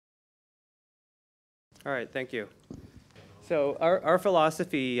All right, thank you. So our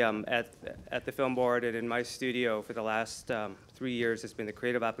philosophy at the Film Board and in my studio for the last 3 years has been the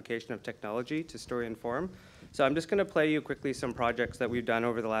creative application of technology to story and form. So I'm just going to play you quickly some projects that we've done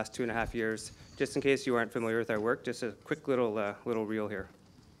over the last 2.5 years, just in case you aren't familiar with our work. Just a quick little reel here.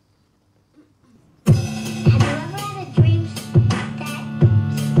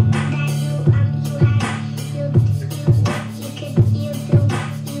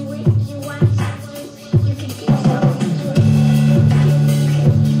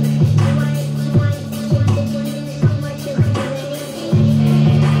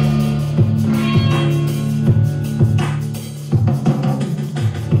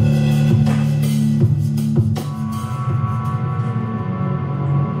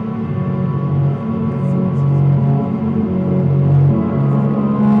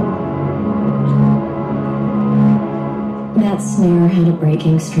 Snare had a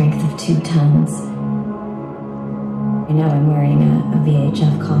breaking strength of 2 tons. Right now I'm wearing a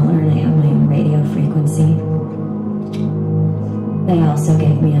VHF collar and I have my own radio frequency. They also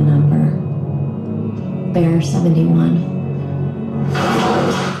gave me a number. Bear 71.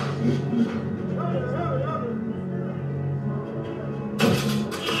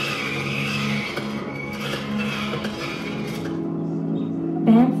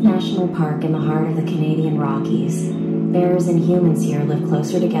 Banff National Park in the heart of the Canadian Rockies. Bears and humans here live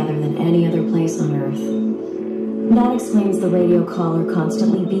closer together than any other place on Earth. That explains the radio collar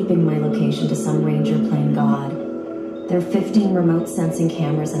constantly beeping my location to some ranger playing God. There are 15 remote sensing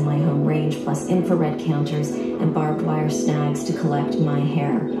cameras in my home range, plus infrared counters and barbed wire snags to collect my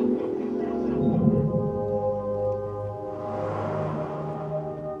hair.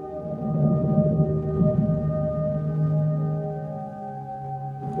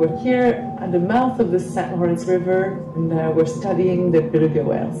 We're here at the mouth of the St. Lawrence River, and we're studying the beluga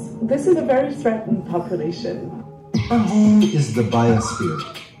whales. This is a very threatened population. Our home is the biosphere.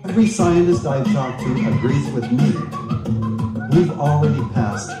 Every scientist I've talked to agrees with me. We've already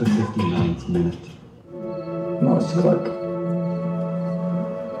passed the 59th minute. Mouse click.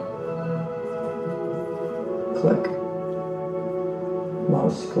 Click.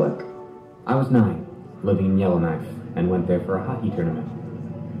 Mouse click. I was 9, living in Yellowknife, and went there for a hockey tournament.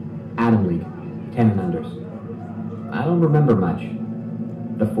 Atom League, 10 and unders. I don't remember much.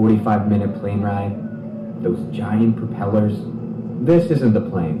 The 45-minute plane ride, those giant propellers. This isn't the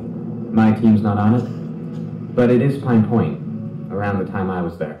plane. My team's not on it, but it is Pine Point, around the time I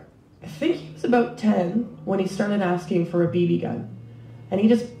was there. I think he was about 10 when he started asking for a BB gun. And he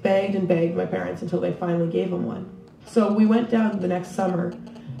just begged and begged my parents until they finally gave him one. So we went down the next summer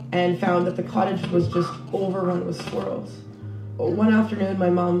and found that the cottage was just overrun with squirrels. One afternoon, my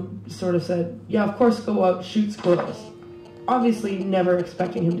mom sort of said, yeah, of course, go out, shoot squirrels. Obviously, never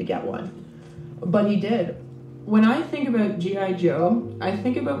expecting him to get one. But he did. When I think about G.I. Joe, I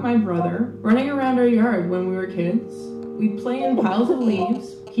think about my brother running around our yard when we were kids. We'd play in piles of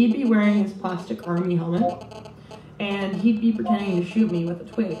leaves. He'd be wearing his plastic army helmet, and he'd be pretending to shoot me with a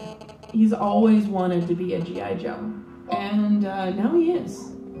twig. He's always wanted to be a G.I. Joe, and now he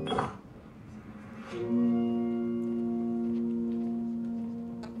is.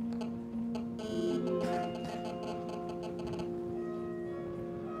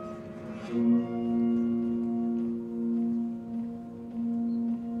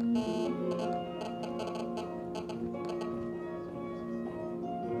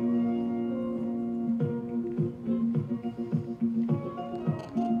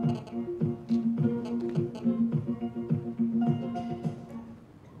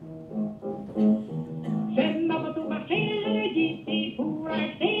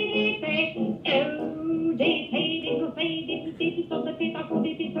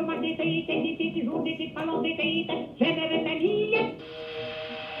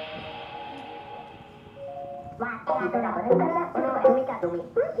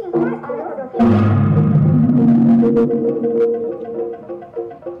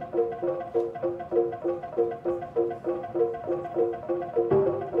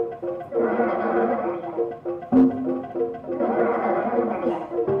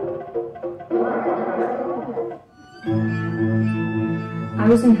 I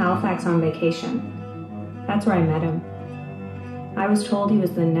was in Halifax on vacation. That's where I met him. I was told he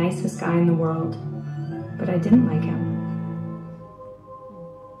was the nicest guy in the world, but I didn't like him.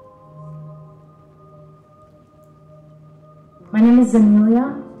 My name is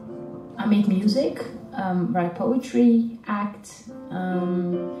Amelia. I make music, write poetry, act,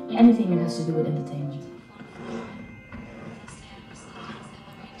 anything that has to do with entertainment.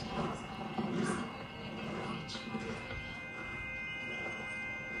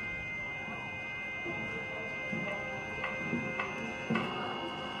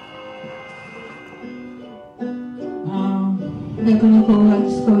 Näköinen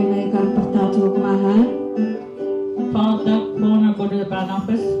koulutuskoinen karpahtaa tuumahan. Palta Bona Border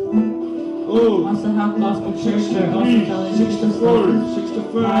office. Oh, Massa have gospel church or 64,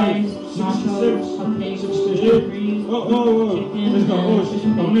 65, 66, 68. Oh,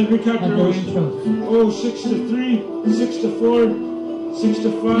 let me count the rows. Oh, 63, 64,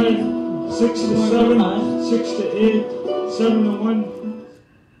 65, 67, 68, 71.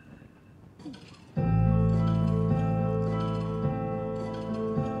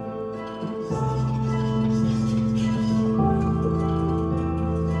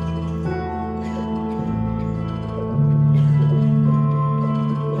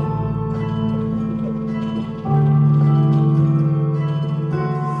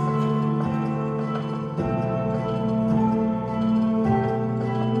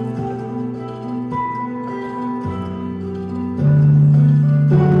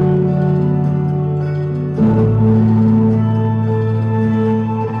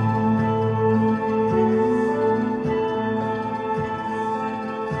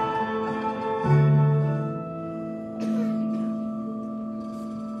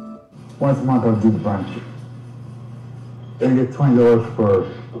 Once a month I'll do the brunch. Then I get $20 for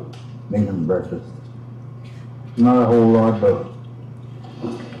making breakfast. Not a whole lot, but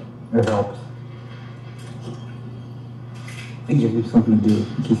it helps. It gives me something to do,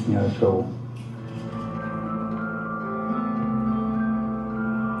 it keeps me out of trouble.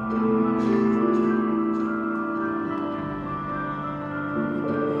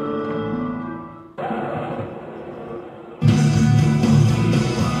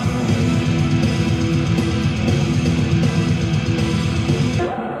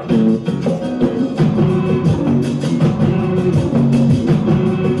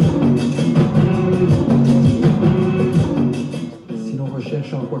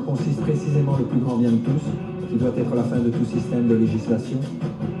 En quoi consiste précisément le plus grand bien de tous, qui doit être la fin de tout système de législation,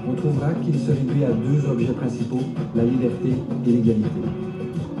 on trouvera qu'il se réduit à deux objets principaux, la liberté et l'égalité.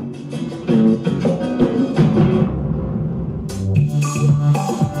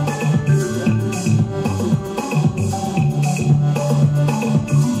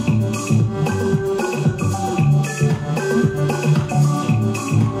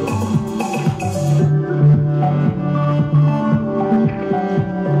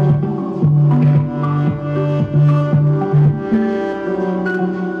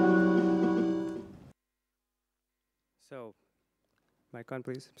 So, mic on,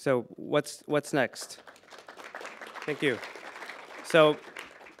 please. So, what's next? Thank you. So,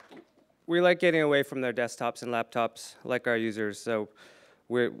 we like getting away from their desktops and laptops, like our users. So,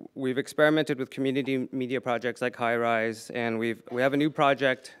 we've experimented with community media projects like High Rise, and we have a new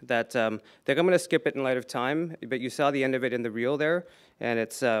project that I think I'm going to skip it in light of time, but you saw the end of it in the reel there, and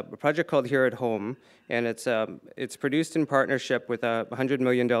it's a project called Here at Home, and it's produced in partnership with a $100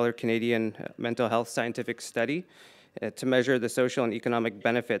 million Canadian mental health scientific study to measure the social and economic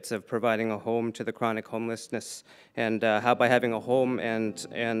benefits of providing a home to the chronic homelessness, and how by having a home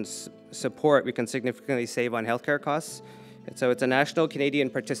and support we can significantly save on healthcare costs. And so it's a national Canadian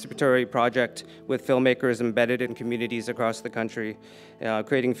participatory project with filmmakers embedded in communities across the country,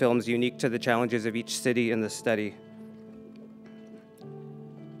 creating films unique to the challenges of each city in the study.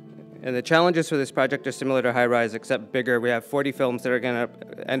 And the challenges for this project are similar to High Rise, except bigger. We have 40 films that are going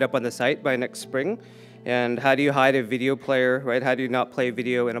to end up on the site by next spring. And how do you hide a video player, right? How do you not play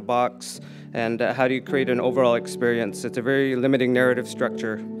video in a box? And how do you create an overall experience? It's a very limiting narrative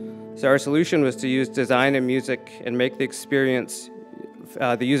structure. So our solution was to use design and music and make the experience,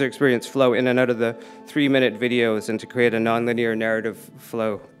 the user experience flow in and out of the 3-minute videos and to create a nonlinear narrative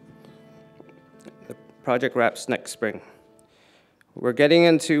flow. The project wraps next spring. We're getting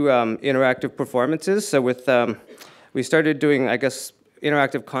into interactive performances. So with, we started doing, I guess,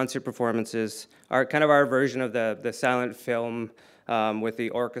 interactive concert performances, kind of our version of the silent film with the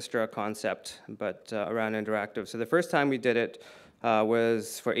orchestra concept, but around interactive. So the first time we did it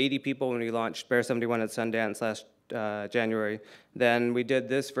was for 80 people when we launched Bear 71 at Sundance last January. Then we did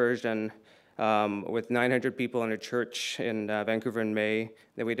this version with 900 people in a church in Vancouver in May.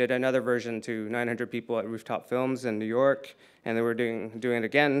 Then we did another version to 900 people at Rooftop Films in New York. And then we're doing it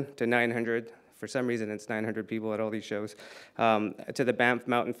again to 900. For some reason, it's 900 people at all these shows. To the Banff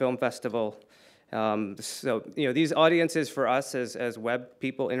Mountain Film Festival. So, you know, these audiences for us as web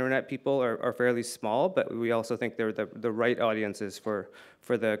people, internet people are fairly small, but we also think they're the right audiences for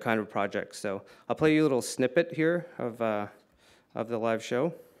the kind of projects. So I'll play you a little snippet here of the live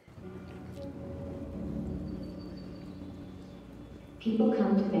show. People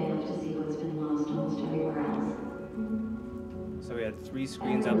come to Banff to see what's been lost almost everywhere else. So we had 3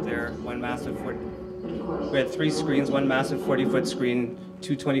 screens up there, one massive We had 3 screens, one massive 40-foot screen,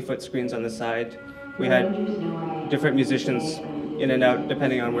 2 20-foot screens on the side. We had different musicians in and out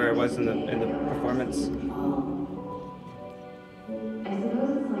depending on where it was in the performance. I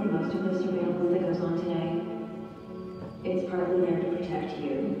suppose it's like most of the surveillance that goes on today. It's partly there to protect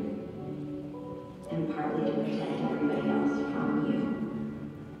you, and partly to protect everybody else from you.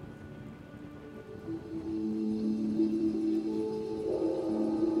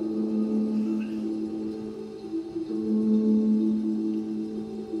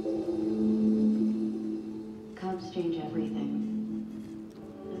 Cubs change everything.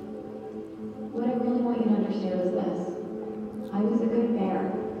 What I really want you to understand is this. I was a good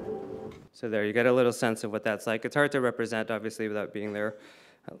bear. So there, you get a little sense of what that's like. It's hard to represent, obviously, without being there,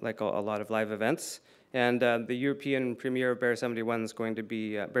 like a lot of live events. And the European premiere of Bear 71 is going to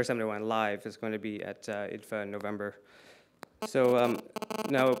be, Bear 71 Live is going to be at IDFA in November. So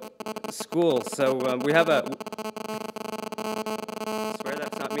now, schools. So we have a, I swear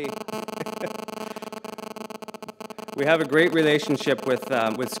that's not me. We have a great relationship with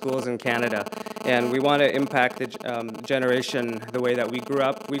schools in Canada, and we want to impact the generation the way that we grew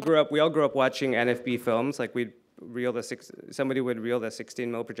up. We all grew up watching NFB films. Like somebody would reel the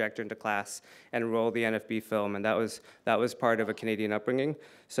 16mm projector into class and roll the NFB film, and that was part of a Canadian upbringing.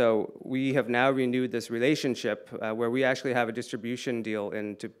 So we have now renewed this relationship where we actually have a distribution deal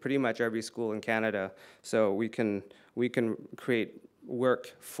into pretty much every school in Canada. So we can create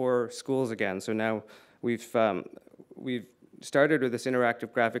work for schools again. So now we've started with this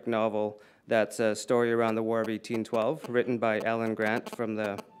interactive graphic novel that's a story around the War of 1812, written by Ellen Grant from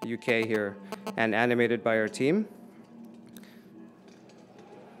the UK here, and animated by our team.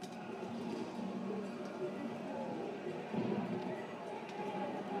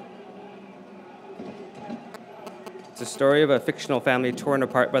 It's a story of a fictional family torn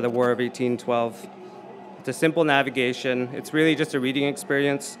apart by the War of 1812. It's a simple navigation. It's really just a reading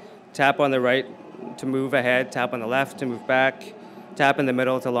experience. Tap on the right to move ahead, tap on the left to move back, tap in the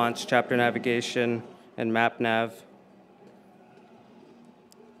middle to launch chapter navigation and map nav.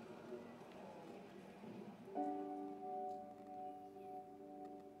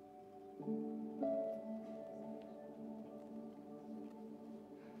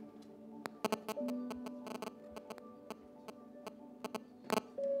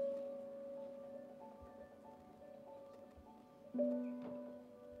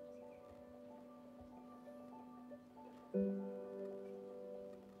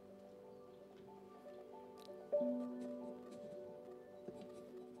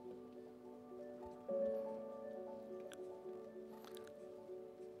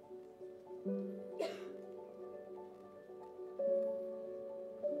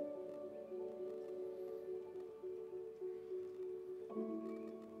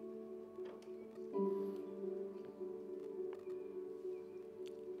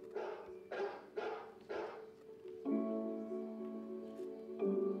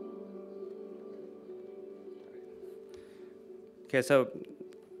 Okay, so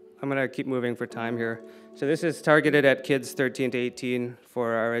I'm going to keep moving for time here. So this is targeted at kids 13 to 18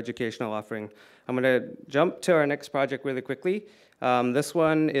 for our educational offering. I'm going to jump to our next project really quickly. This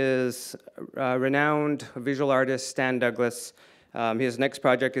one is renowned visual artist Stan Douglas. His next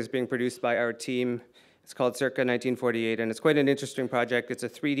project is being produced by our team. It's called Circa 1948, and it's quite an interesting project. It's a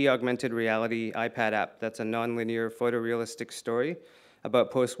 3D augmented reality iPad app that's a nonlinear photorealistic story about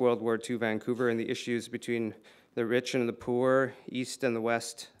post-World War II Vancouver and the issues between the rich and the poor, east and the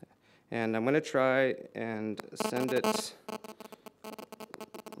west. And I'm going to try and send it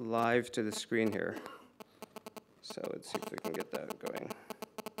live to the screen here. So let's see if we can get that going.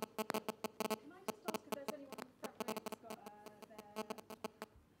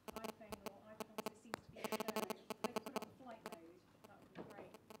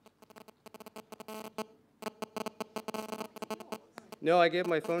 No, I gave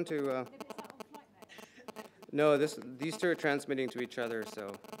my phone to... No, these two are transmitting to each other,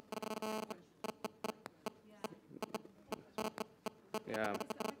 so... Yeah.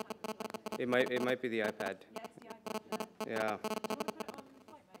 It might be the iPad. Yeah.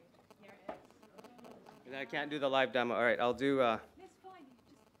 I can't do the live demo. All right, I'll do...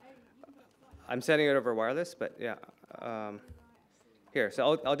 I'm sending it over wireless, but yeah. Here,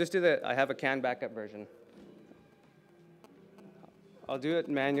 so I'll just do I have a CAN backup version. I'll do it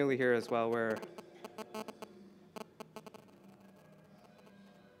manually here as well, where...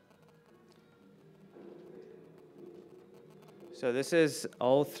 So this is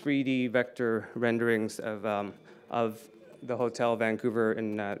all 3D vector renderings of the Hotel Vancouver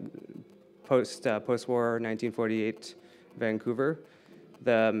in post-war 1948 Vancouver.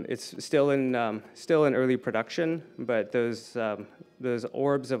 It's still in early production, but those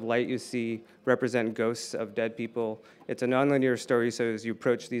orbs of light you see represent ghosts of dead people. It's a nonlinear story, so as you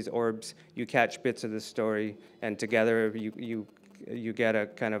approach these orbs, you catch bits of the story, and together you get a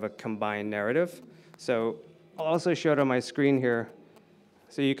kind of a combined narrative. So I'll also show it on my screen here.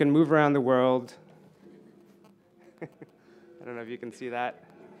 So you can move around the world. I don't know if you can see that.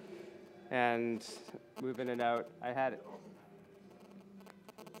 And move in and out. I had it.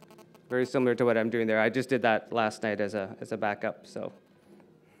 Very similar to what I'm doing there. I just did that last night as a backup, so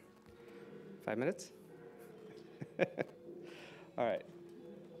 5 minutes? All right.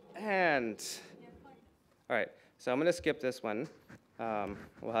 And, all right, so I'm gonna skip this one.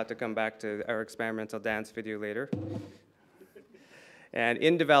 We'll have to come back to our experimental dance video later. And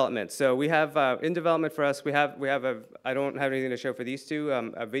in development, so we have, in development for us, we have I don't have anything to show for these two,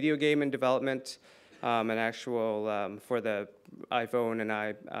 a video game in development, an actual, for the iPhone and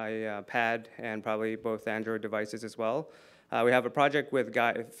iPad, and probably both Android devices as well. We have a project with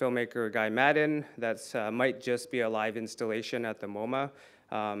filmmaker Guy Madden that's might just be a live installation at the MoMA,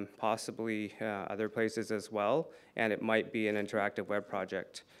 possibly other places as well, and it might be an interactive web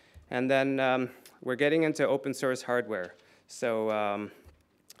project. And then we're getting into open source hardware. So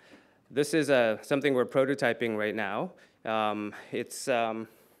this is something we're prototyping right now. It's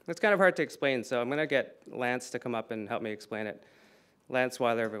kind of hard to explain, so I'm going to get Lance to come up and help me explain it. Lance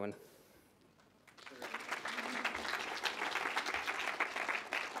Weiler, everyone.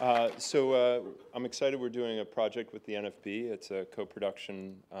 I'm excited we're doing a project with the NFB. It's a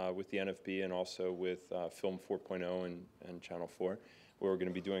co-production with the NFB and also with Film 4.0 and Channel 4, where we're going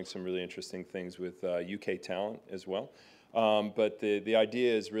to be doing some really interesting things with UK talent as well. But the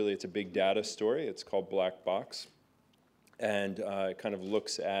idea is really it's a big data story. It's called Black Box. And it kind of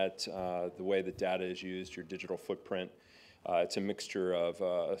looks at the way that data is used, your digital footprint. It's a mixture of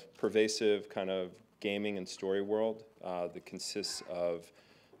a pervasive kind of gaming and story world that consists of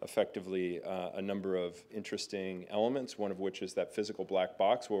effectively a number of interesting elements, one of which is that physical black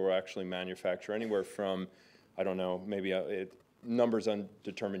box where we'll actually manufacture anywhere from, I don't know, maybe numbers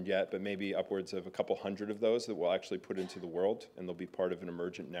undetermined yet, but maybe upwards of a couple hundred of those that we'll actually put into the world, and they'll be part of an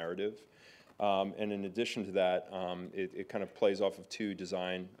emergent narrative. And in addition to that, it kind of plays off of two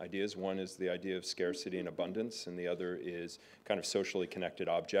design ideas. One is the idea of scarcity and abundance, and the other is kind of socially connected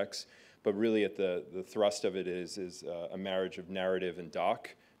objects. But really at the thrust of it is a marriage of narrative and doc,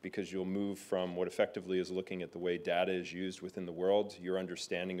 because you'll move from what effectively is looking at the way data is used within the world, your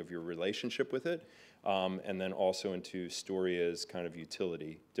understanding of your relationship with it, and then also into story as kind of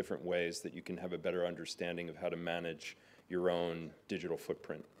utility, different ways that you can have a better understanding of how to manage your own digital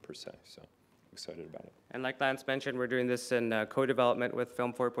footprint per se. So excited about it. And like Lance mentioned, we're doing this in co-development with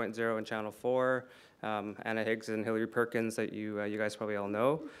Film 4.0 and Channel 4, Anna Higgs and Hillary Perkins that you guys probably all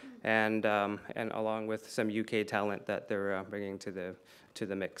know, and along with some UK talent that they're bringing to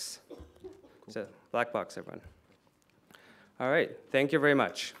the mix. Cool. So Black Box, everyone. All right, thank you very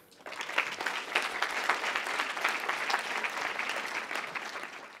much.